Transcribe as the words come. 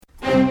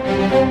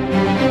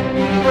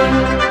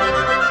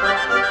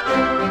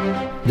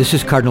This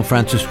is Cardinal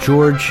Francis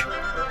George.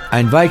 I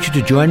invite you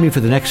to join me for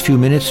the next few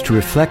minutes to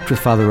reflect with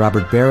Father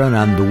Robert Barron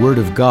on the Word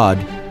of God,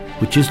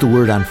 which is the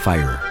Word on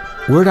Fire.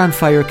 Word on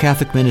Fire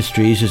Catholic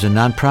Ministries is a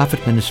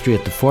non-profit ministry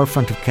at the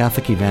forefront of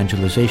Catholic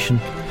evangelization,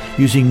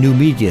 using new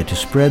media to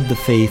spread the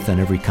faith on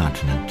every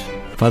continent.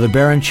 Father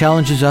Barron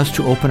challenges us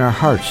to open our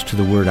hearts to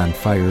the Word on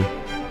Fire,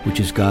 which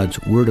is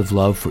God's word of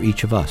love for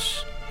each of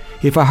us.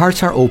 If our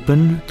hearts are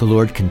open, the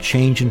Lord can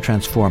change and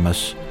transform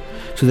us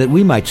so that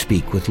we might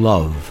speak with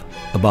love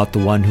about the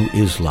one who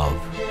is love.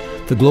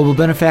 The global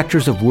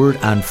benefactors of Word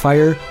on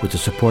Fire, with the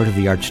support of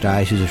the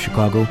Archdiocese of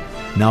Chicago,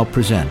 now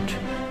present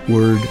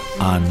Word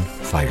on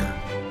Fire.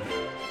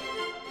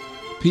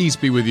 Peace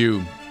be with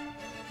you.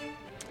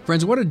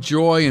 Friends, what a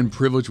joy and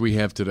privilege we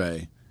have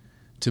today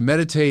to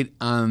meditate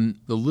on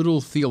the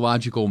little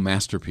theological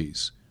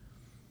masterpiece,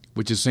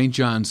 which is St.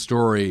 John's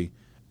story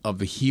of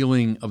the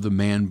healing of the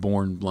man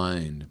born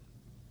blind.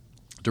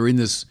 During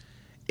this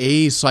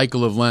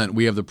cycle of Lent,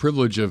 we have the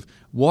privilege of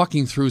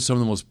walking through some of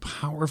the most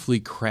powerfully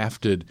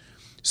crafted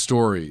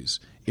stories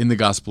in the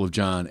Gospel of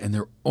John, and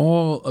they're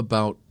all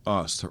about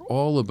us. They're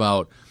all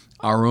about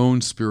our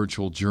own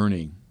spiritual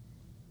journey.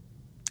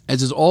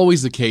 As is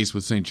always the case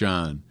with St.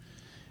 John,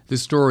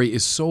 this story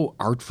is so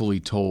artfully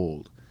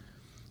told.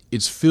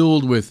 It's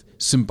filled with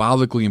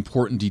symbolically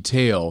important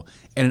detail,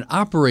 and it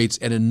operates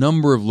at a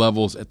number of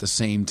levels at the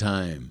same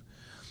time.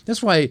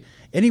 That's why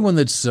anyone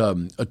that's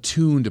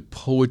attuned to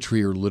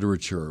poetry or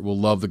literature will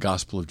love the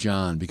Gospel of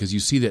John, because you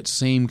see that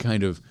same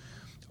kind of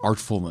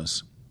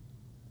artfulness.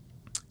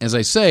 As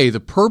I say, the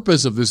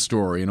purpose of this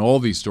story and all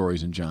these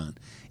stories in John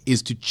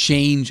is to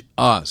change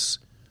us.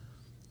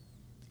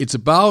 It's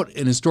about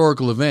an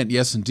historical event,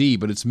 yes indeed,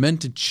 but it's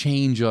meant to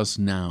change us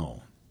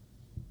now.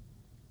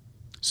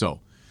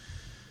 So,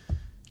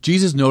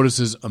 Jesus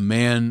notices a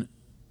man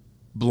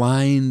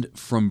blind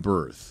from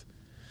birth.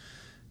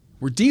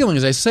 We're dealing,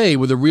 as I say,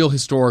 with a real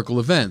historical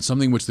event,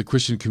 something which the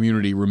Christian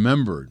community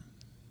remembered.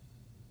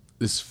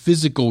 This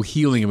physical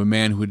healing of a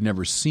man who had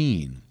never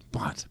seen.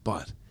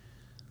 But,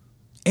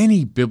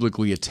 any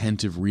biblically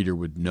attentive reader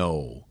would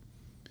know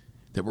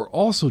that we're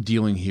also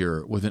dealing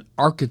here with an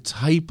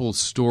archetypal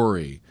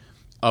story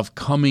of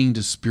coming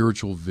to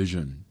spiritual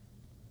vision.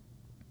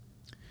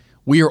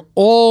 We are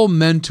all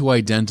meant to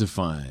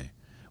identify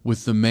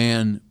with the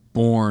man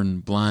born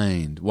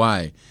blind.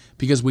 Why?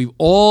 Because we've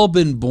all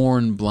been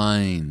born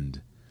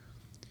blind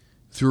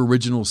through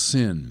original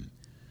sin.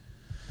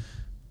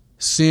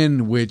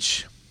 Sin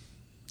which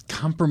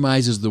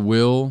compromises the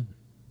will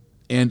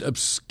and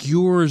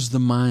obscures the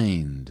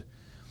mind.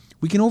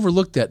 We can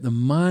overlook that. The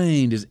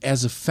mind is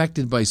as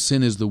affected by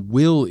sin as the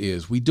will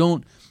is. We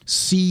don't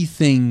see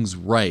things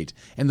right.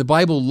 And the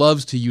Bible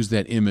loves to use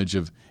that image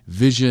of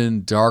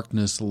vision,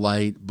 darkness,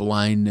 light,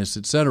 blindness,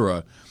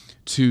 etc.,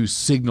 to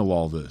signal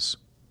all this.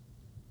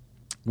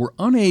 We're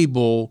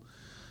unable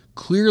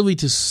clearly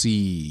to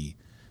see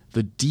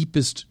the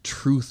deepest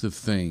truth of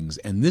things,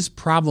 and this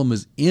problem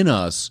is in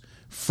us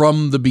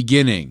from the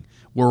beginning.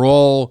 We're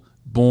all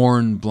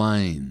born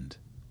blind.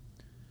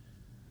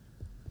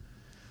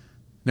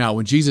 Now,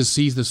 when Jesus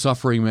sees the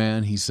suffering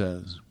man, he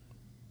says,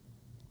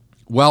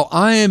 "While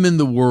I am in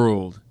the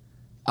world,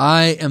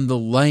 I am the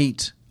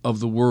light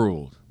of the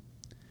world."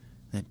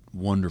 That's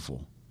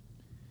wonderful.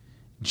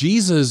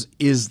 Jesus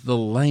is the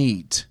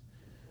light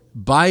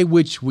by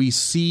which we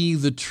see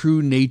the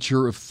true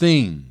nature of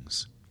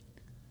things.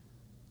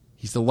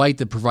 He's the light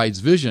that provides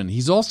vision.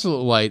 He's also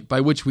the light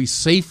by which we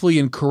safely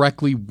and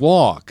correctly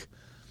walk.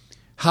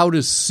 How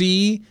to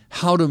see,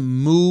 how to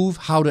move,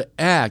 how to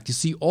act. You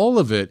see, all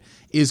of it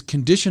is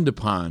conditioned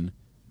upon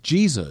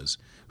Jesus,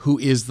 who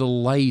is the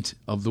light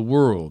of the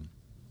world.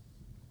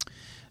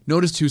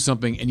 Notice, too,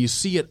 something, and you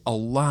see it a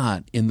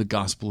lot in the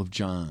Gospel of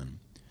John.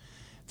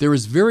 There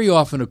is very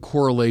often a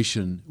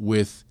correlation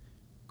with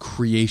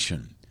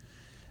creation.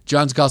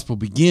 John's Gospel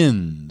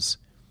begins,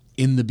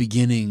 "In the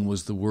beginning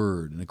was the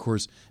Word." And, of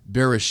course,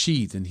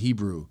 Bereshith in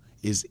Hebrew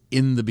is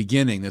 "in the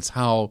beginning." That's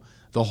how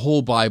the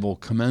whole Bible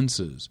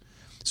commences.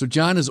 So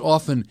John is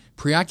often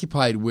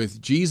preoccupied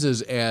with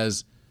Jesus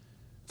as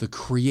the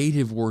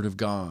creative Word of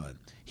God.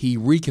 He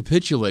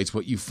recapitulates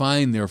what you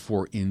find,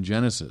 therefore, in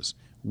Genesis.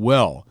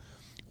 Well,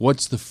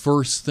 what's the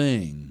first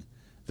thing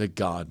that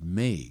God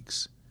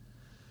makes?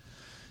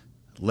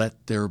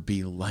 Let there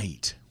be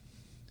light.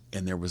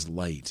 And there was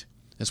light.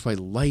 That's why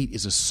light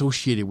is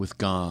associated with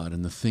God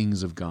and the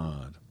things of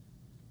God.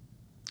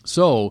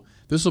 So,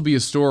 this will be a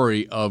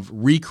story of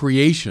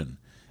recreation,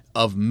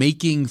 of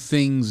making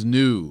things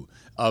new,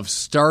 of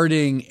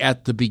starting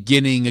at the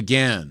beginning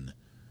again.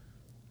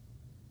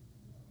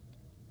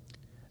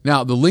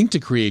 Now, the link to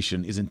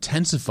creation is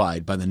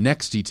intensified by the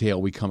next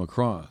detail we come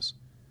across.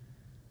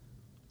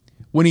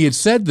 When he had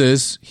said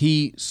this,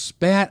 he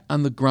spat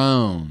on the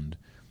ground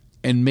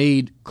and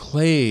made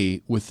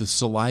clay with the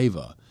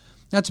saliva.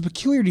 Now, it's a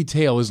peculiar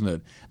detail, isn't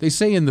it? They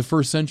say in the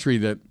first century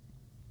that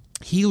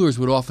healers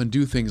would often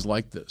do things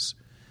like this.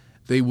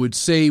 They would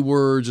say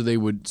words, or they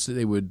would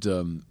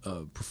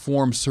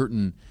perform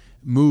certain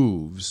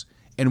moves,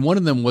 And one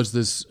of them was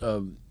this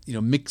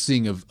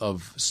mixing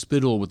of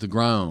spittle with the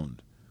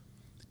ground.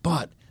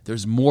 But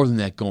there's more than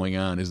that going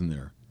on, isn't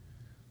there?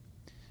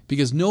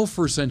 Because no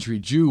first century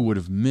Jew would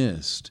have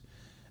missed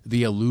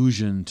the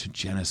allusion to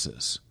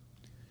Genesis.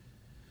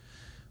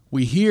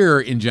 We hear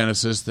in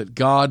Genesis that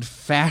God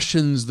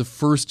fashions the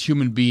first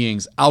human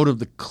beings out of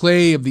the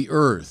clay of the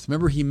earth.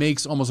 Remember, he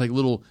makes almost like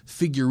little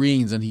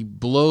figurines and he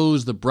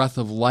blows the breath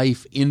of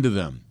life into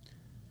them.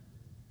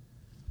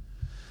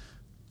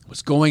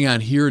 What's going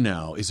on here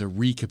now is a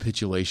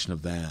recapitulation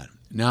of that.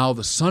 Now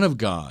the Son of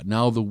God,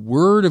 now the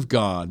Word of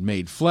God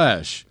made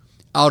flesh,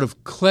 out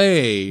of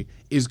clay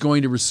is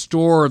going to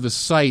restore the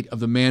sight of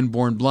the man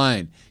born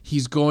blind.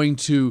 He's going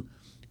to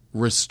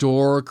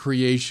restore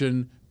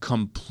creation,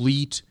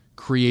 complete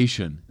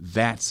creation.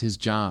 That's his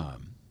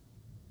job.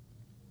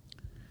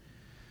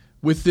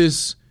 With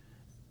this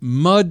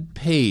mud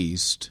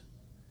paste,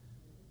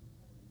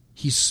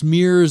 he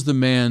smears the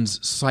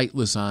man's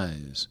sightless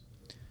eyes.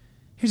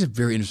 Here's a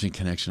very interesting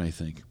connection, I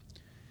think.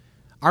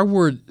 Our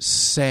word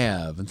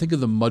salve, and think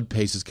of the mud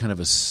paste as kind of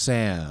a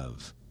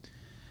salve.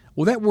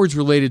 Well, that word's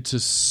related to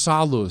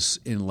salus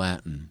in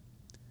Latin.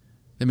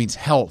 That means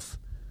health.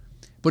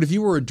 But if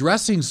you were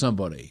addressing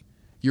somebody,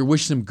 you're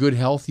wishing them good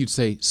health, you'd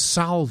say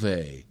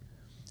salve.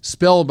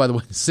 Spelled, by the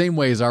way, the same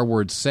way as our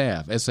word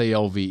salve,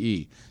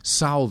 S-A-L-V-E,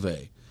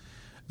 salve.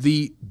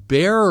 The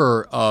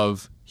bearer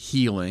of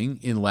healing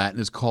in Latin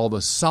is called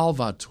a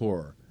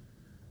salvator,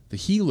 the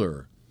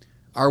healer.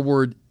 Our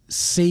word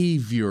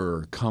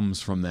savior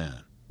comes from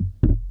that.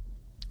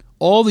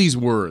 All these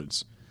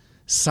words,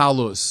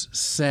 salus,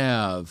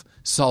 salve,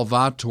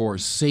 salvator,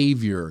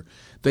 savior,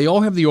 they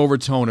all have the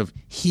overtone of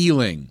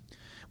healing.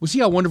 We see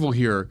how wonderful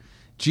here.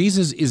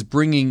 Jesus is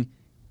bringing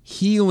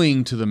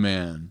healing to the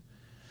man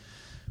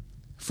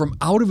from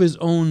out of his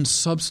own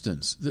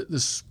substance. The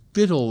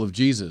spittle of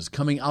Jesus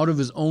coming out of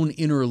his own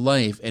inner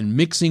life and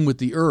mixing with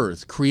the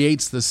earth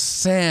creates the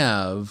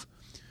salve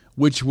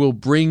which will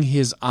bring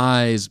his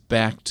eyes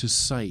back to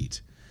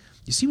sight.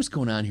 You see what's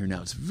going on here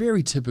now? It's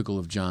very typical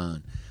of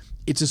John.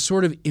 It's a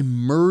sort of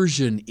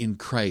immersion in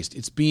Christ.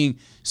 It's being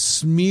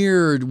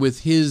smeared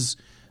with his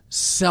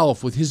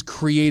self, with his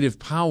creative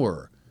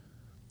power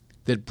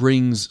that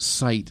brings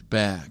sight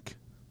back.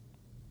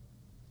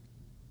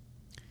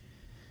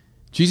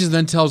 Jesus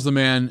then tells the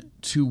man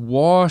to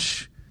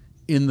wash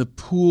in the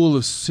pool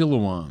of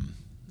Siloam.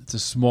 It's a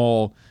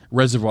small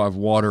reservoir of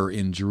water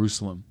in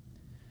Jerusalem.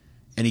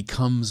 And he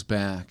comes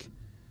back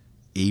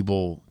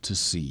able to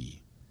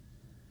see.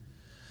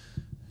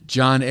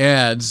 John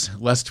adds,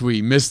 lest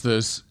we miss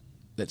this,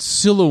 that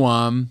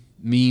Siloam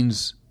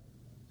means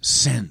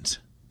sent.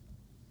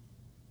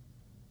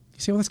 You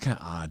say, well, that's kind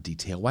of odd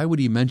detail. Why would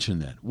he mention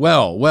that?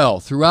 Well,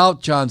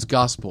 throughout John's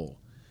gospel,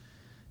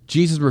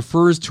 Jesus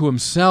refers to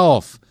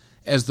himself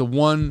as the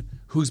one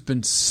who's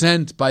been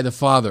sent by the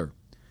Father.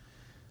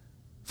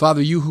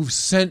 Father, you who've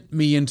sent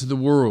me into the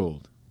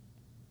world.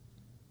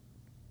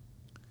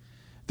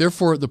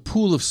 Therefore, the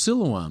pool of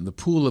Siloam, the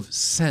pool of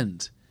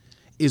sent,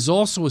 is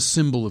also a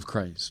symbol of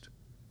Christ.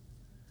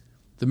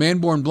 The man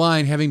born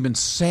blind, having been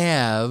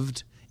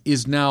salved,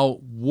 is now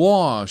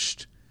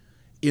washed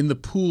in the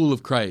pool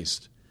of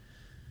Christ.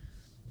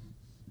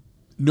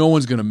 No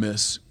one's going to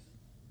miss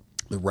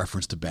the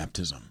reference to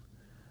baptism.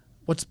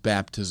 What's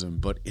baptism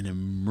but an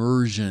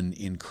immersion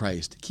in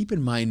Christ? Keep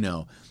in mind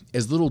now,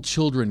 as little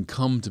children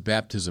come to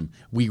baptism,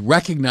 we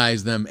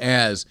recognize them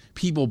as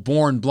people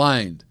born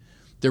blind.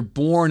 They're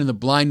born in the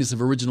blindness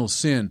of original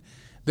sin.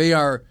 They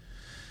are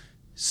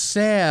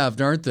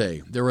salved, aren't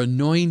they? They're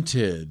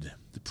anointed.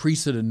 The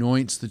priest that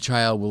anoints the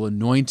child will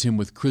anoint him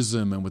with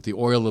chrism and with the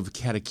oil of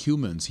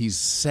catechumens. He's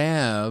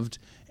salved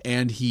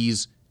and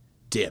he's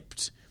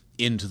dipped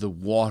into the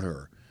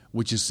water,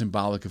 which is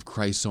symbolic of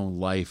Christ's own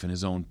life and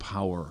his own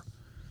power.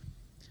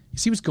 You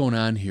see what's going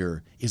on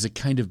here is a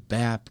kind of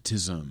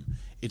baptism.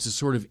 It's a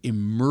sort of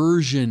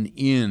immersion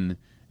in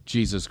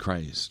Jesus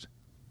Christ.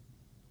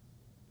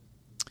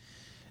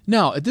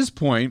 Now, at this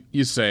point,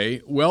 you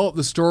say, well,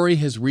 the story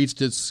has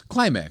reached its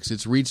climax.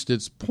 It's reached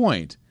its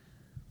point.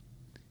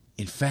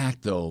 In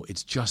fact, though,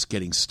 it's just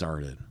getting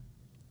started.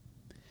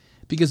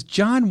 Because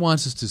John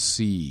wants us to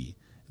see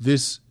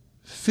this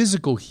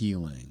physical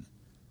healing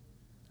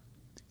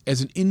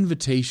as an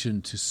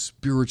invitation to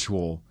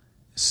spiritual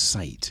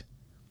sight.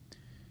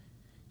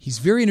 He's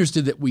very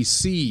interested that we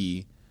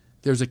see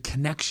there's a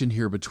connection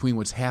here between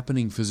what's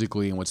happening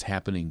physically and what's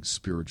happening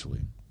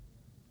spiritually.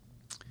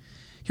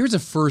 Here's a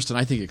first and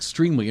I think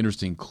extremely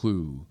interesting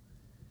clue.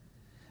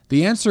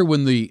 The answer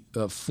when the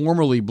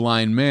formerly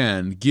blind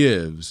man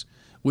gives,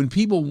 when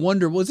people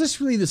wonder, well, is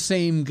this really the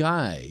same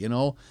guy? You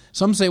know,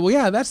 some say, well,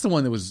 yeah, that's the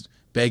one that was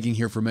begging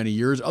here for many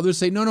years. Others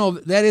say, no,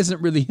 that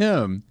isn't really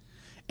him.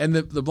 And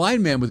the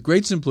blind man with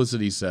great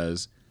simplicity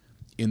says,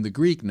 in the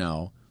Greek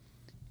now,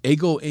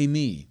 ego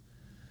eimi.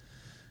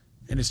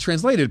 And it's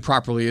translated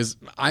properly as,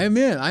 I'm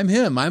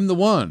him, I'm the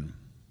one.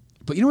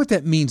 But you know what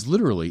that means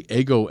literally,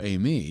 ego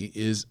eimi,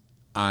 is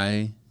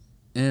I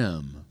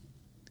am.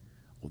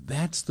 Well,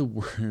 that's the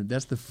word,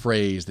 that's the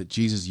phrase that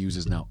Jesus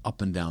uses now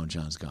up and down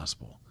John's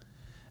gospel.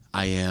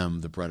 I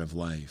am the bread of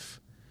life.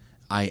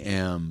 I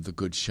am the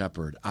good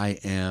shepherd. I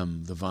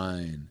am the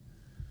vine.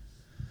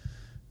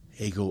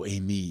 Ego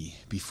eimi.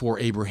 Before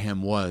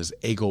Abraham was,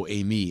 ego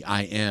eimi,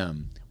 I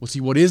am. Well, see,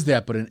 what is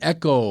that but an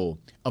echo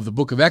of the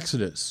book of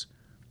Exodus?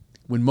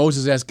 When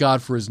Moses asked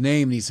God for his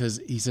name, and he says,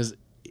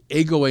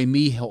 ego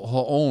eimi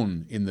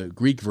hoon in the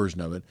Greek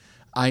version of it.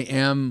 I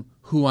am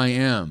who I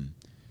am.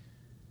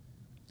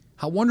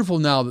 How wonderful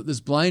now that this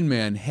blind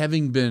man,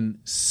 having been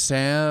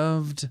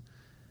salved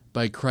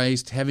by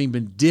Christ, having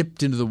been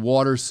dipped into the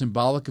water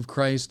symbolic of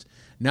Christ,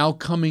 now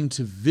coming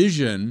to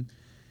vision,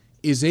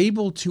 is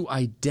able to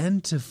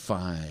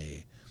identify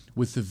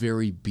with the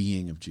very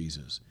being of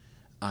Jesus.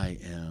 I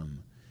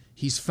am.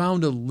 He's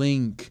found a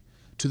link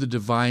to the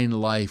divine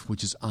life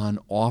which is on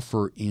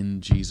offer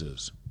in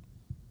Jesus.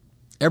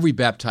 Every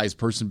baptized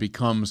person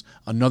becomes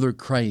another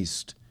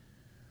Christ.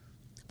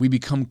 We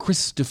become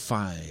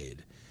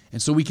Christified.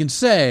 And so we can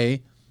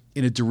say,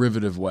 in a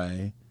derivative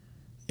way,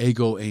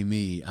 ego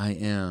eimi, I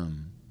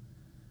am.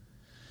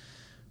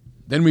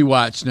 Then we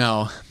watch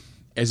now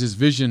as his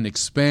vision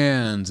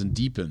expands and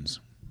deepens.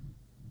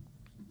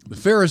 The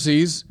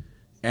Pharisees,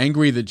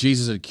 angry that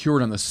Jesus had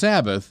cured on the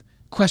Sabbath,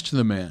 question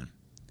the man.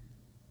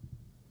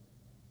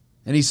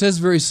 And he says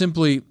very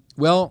simply,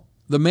 well,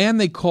 the man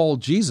they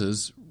called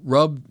Jesus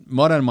rubbed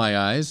mud on my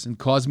eyes and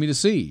caused me to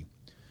see.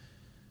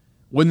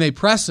 When they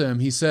press him,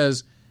 he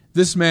says,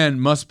 this man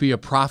must be a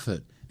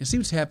prophet. And see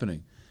what's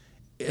happening.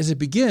 As it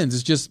begins,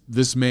 it's just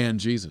this man,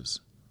 Jesus.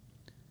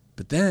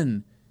 But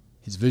then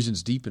his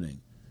vision's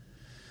deepening.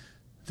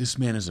 This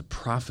man is a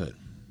prophet.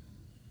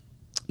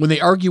 When they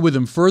argue with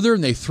him further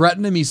and they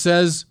threaten him, he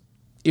says,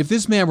 if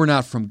this man were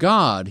not from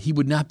God, he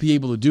would not be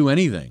able to do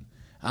anything.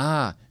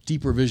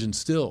 Deeper vision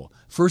still.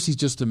 First, he's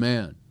just a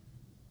man.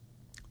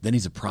 Then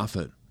he's a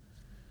prophet.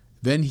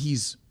 Then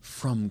he's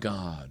from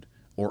God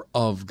or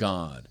of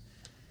God.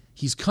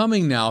 He's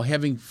coming now,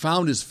 having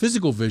found his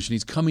physical vision,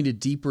 he's coming to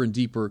deeper and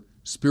deeper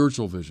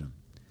spiritual vision.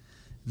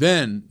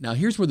 Then, now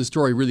here's where the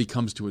story really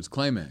comes to its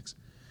climax.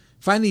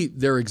 Finally,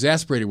 they're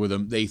exasperated with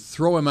him. They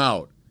throw him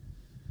out.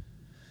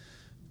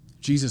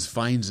 Jesus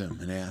finds him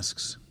and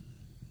asks,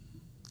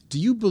 do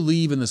you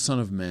believe in the Son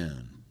of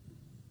Man?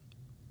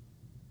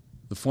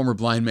 The former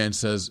blind man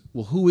says,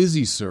 well, who is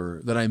he,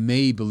 sir, that I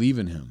may believe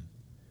in him?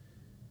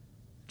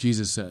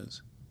 Jesus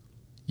says,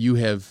 you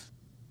have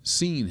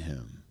seen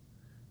him.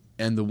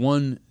 And the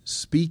one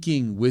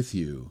speaking with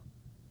you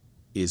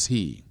is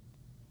he.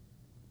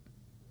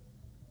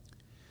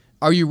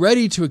 Are you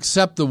ready to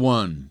accept the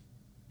one,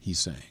 he's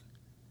saying,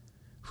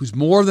 who's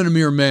more than a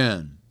mere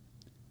man,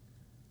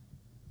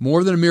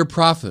 more than a mere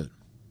prophet,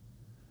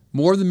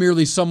 more than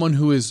merely someone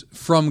who is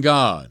from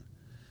God,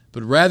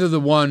 but rather the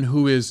one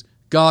who is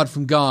God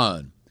from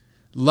God,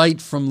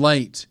 light from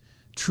light,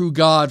 true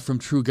God from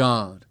true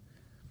God.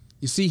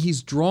 You see,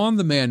 he's drawn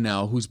the man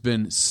now who's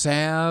been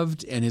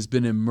salved and has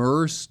been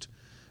immersed,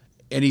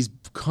 and he's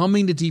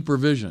coming to deeper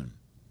vision.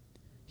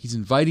 He's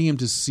inviting him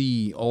to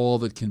see all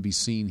that can be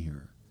seen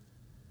here.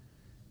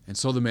 And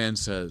so the man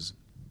says,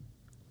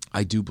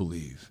 I do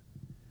believe.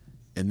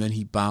 And then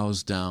he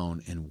bows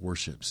down and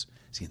worships.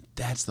 See,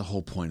 that's the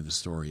whole point of the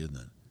story, isn't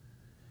it?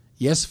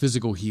 Yes,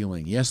 physical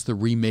healing. Yes, the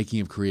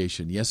remaking of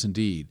creation. Yes,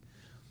 indeed.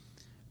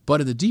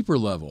 But at the deeper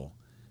level,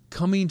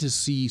 coming to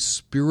see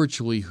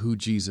spiritually who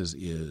Jesus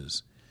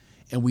is.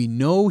 And we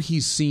know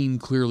he's seen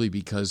clearly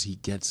because he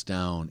gets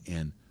down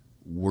and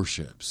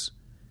worships.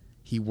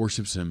 He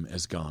worships him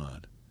as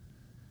God.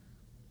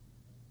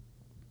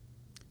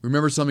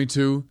 Remember something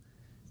too?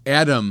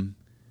 Adam,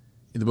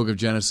 in the book of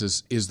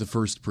Genesis, is the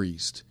first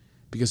priest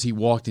because he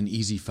walked in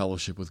easy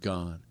fellowship with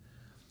God.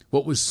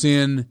 What was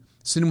sin?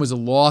 Sin was a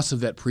loss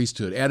of that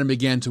priesthood. Adam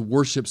began to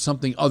worship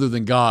something other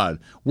than God,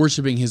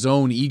 worshiping his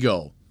own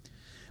ego.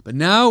 But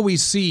now we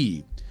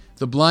see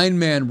the blind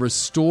man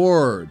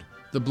restored,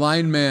 the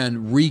blind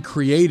man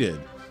recreated.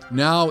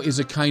 Now is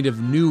a kind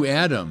of new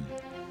Adam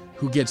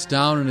who gets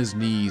down on his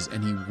knees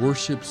and he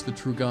worships the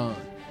true God.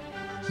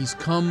 He's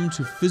come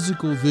to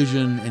physical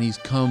vision, and he's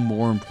come,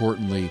 more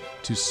importantly,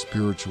 to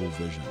spiritual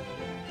vision.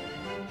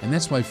 And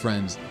that's why,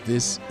 friends,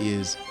 this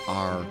is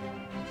our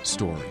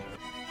story.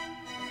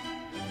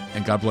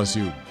 And God bless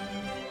you.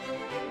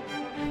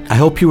 I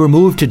hope you were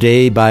moved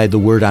today by the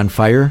Word on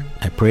Fire.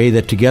 I pray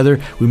that together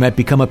we might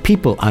become a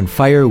people on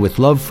fire with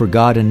love for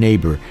God and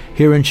neighbor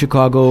here in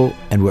Chicago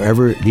and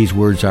wherever these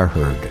words are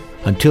heard.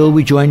 Until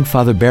we join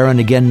Father Barron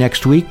again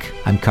next week,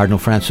 I'm Cardinal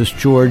Francis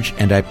George,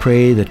 and I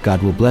pray that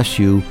God will bless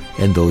you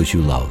and those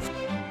you love.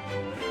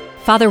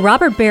 Father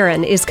Robert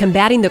Barron is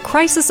combating the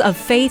crisis of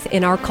faith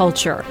in our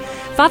culture.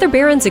 Father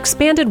Barron's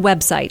expanded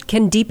website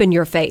can deepen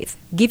your faith,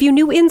 give you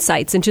new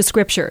insights into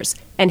scriptures,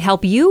 and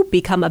help you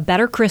become a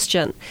better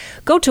Christian.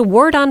 Go to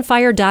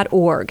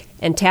wordonfire.org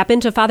and tap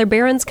into Father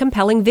Barron's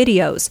compelling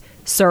videos,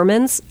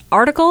 sermons,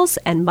 articles,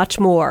 and much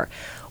more.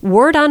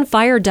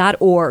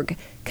 Wordonfire.org.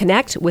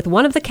 Connect with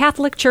one of the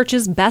Catholic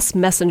Church's best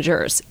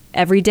messengers,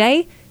 every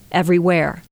day, everywhere.